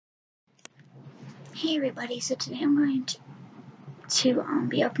Hey everybody, so today I'm going to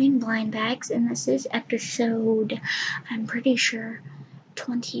be opening blind bags, and this is episode, I'm pretty sure,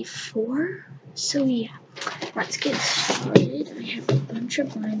 24? So yeah, let's get started. I have a bunch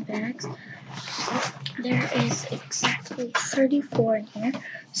of blind bags. There is exactly 34 in here,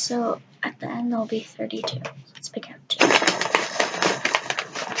 so at the end there'll be 32. Let's pick out two.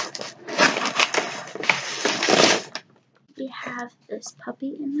 We have this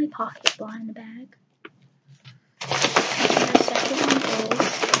puppy in my pocket blind bag. The second one is,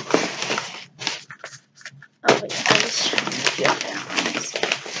 oh wait, I was trying to feel that ones.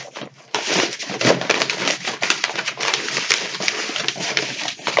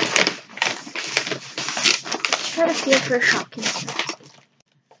 Let's try to feel for a Shopkins first.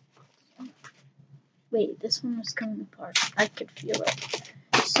 Wait, this one was coming apart. I could feel it.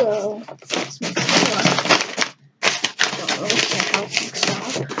 So, let's make it one. Don't really care how it mixed up.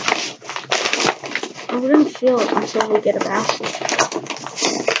 We're gonna feel it until we get a basket.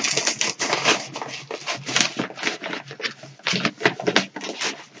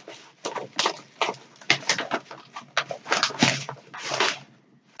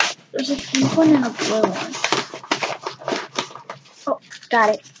 There's a pink one and a blue one. Oh, got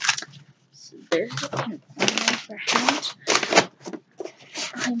it. So there's a pink one for hands.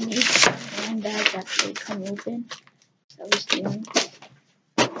 I made some blind bags actually come open. So I was doing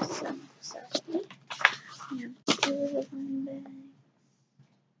some stuff. And here's a blind bag.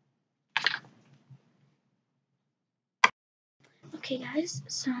 Okay guys,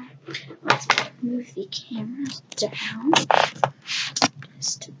 so let's move the cameras down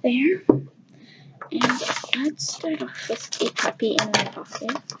just there. And let's start off with the puppy in my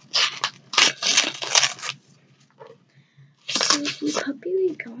pocket. So the puppy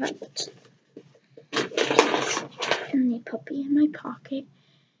we got in the puppy in my pocket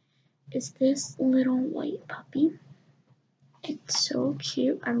is this little white puppy. It's so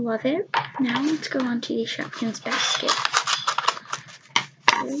cute. I love it. Now let's go on to the Shopkins basket.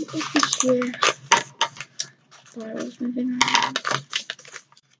 Right over here. Sorry, I was moving around.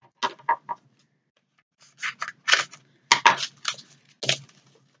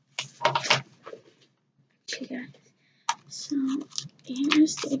 Okay guys, so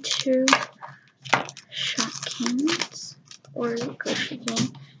here's the two Shopkins, or grocery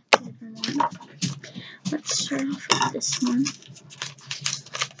game, whatever one. Let's start off with this one.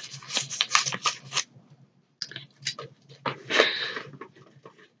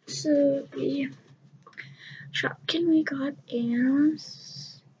 So the Shopkin we got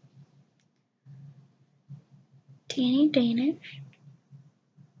is Danny Danish.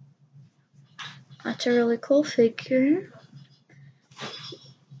 That's a really cool figure.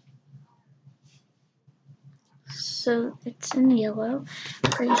 So it's in yellow.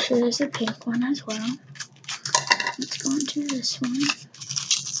 Pretty sure there's a pink one as well. Let's go into this one.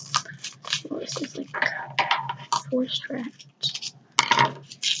 Oh, this is like 4 straps.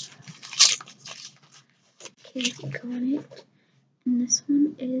 Okay, got it. And this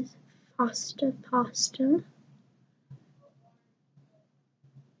one is Pasta Pasta.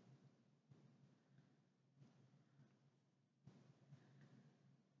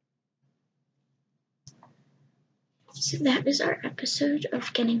 So that is our episode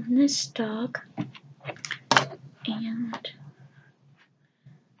of getting this dog. And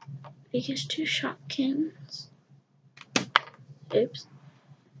biggest two Shopkins. Oops.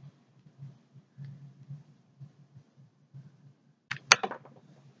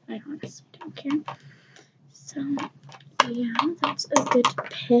 I honestly don't care. So yeah, that's a good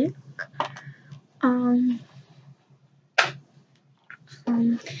pick.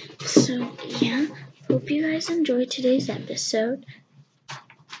 So yeah, hope you guys enjoyed today's episode.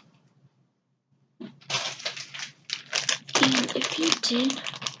 And if you did,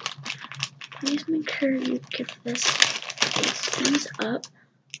 please make sure you give this a thumbs up.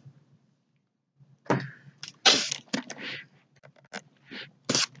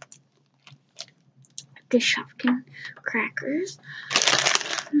 The Shopkin crackers.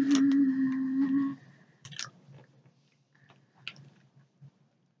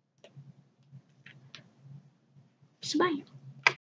 So bye.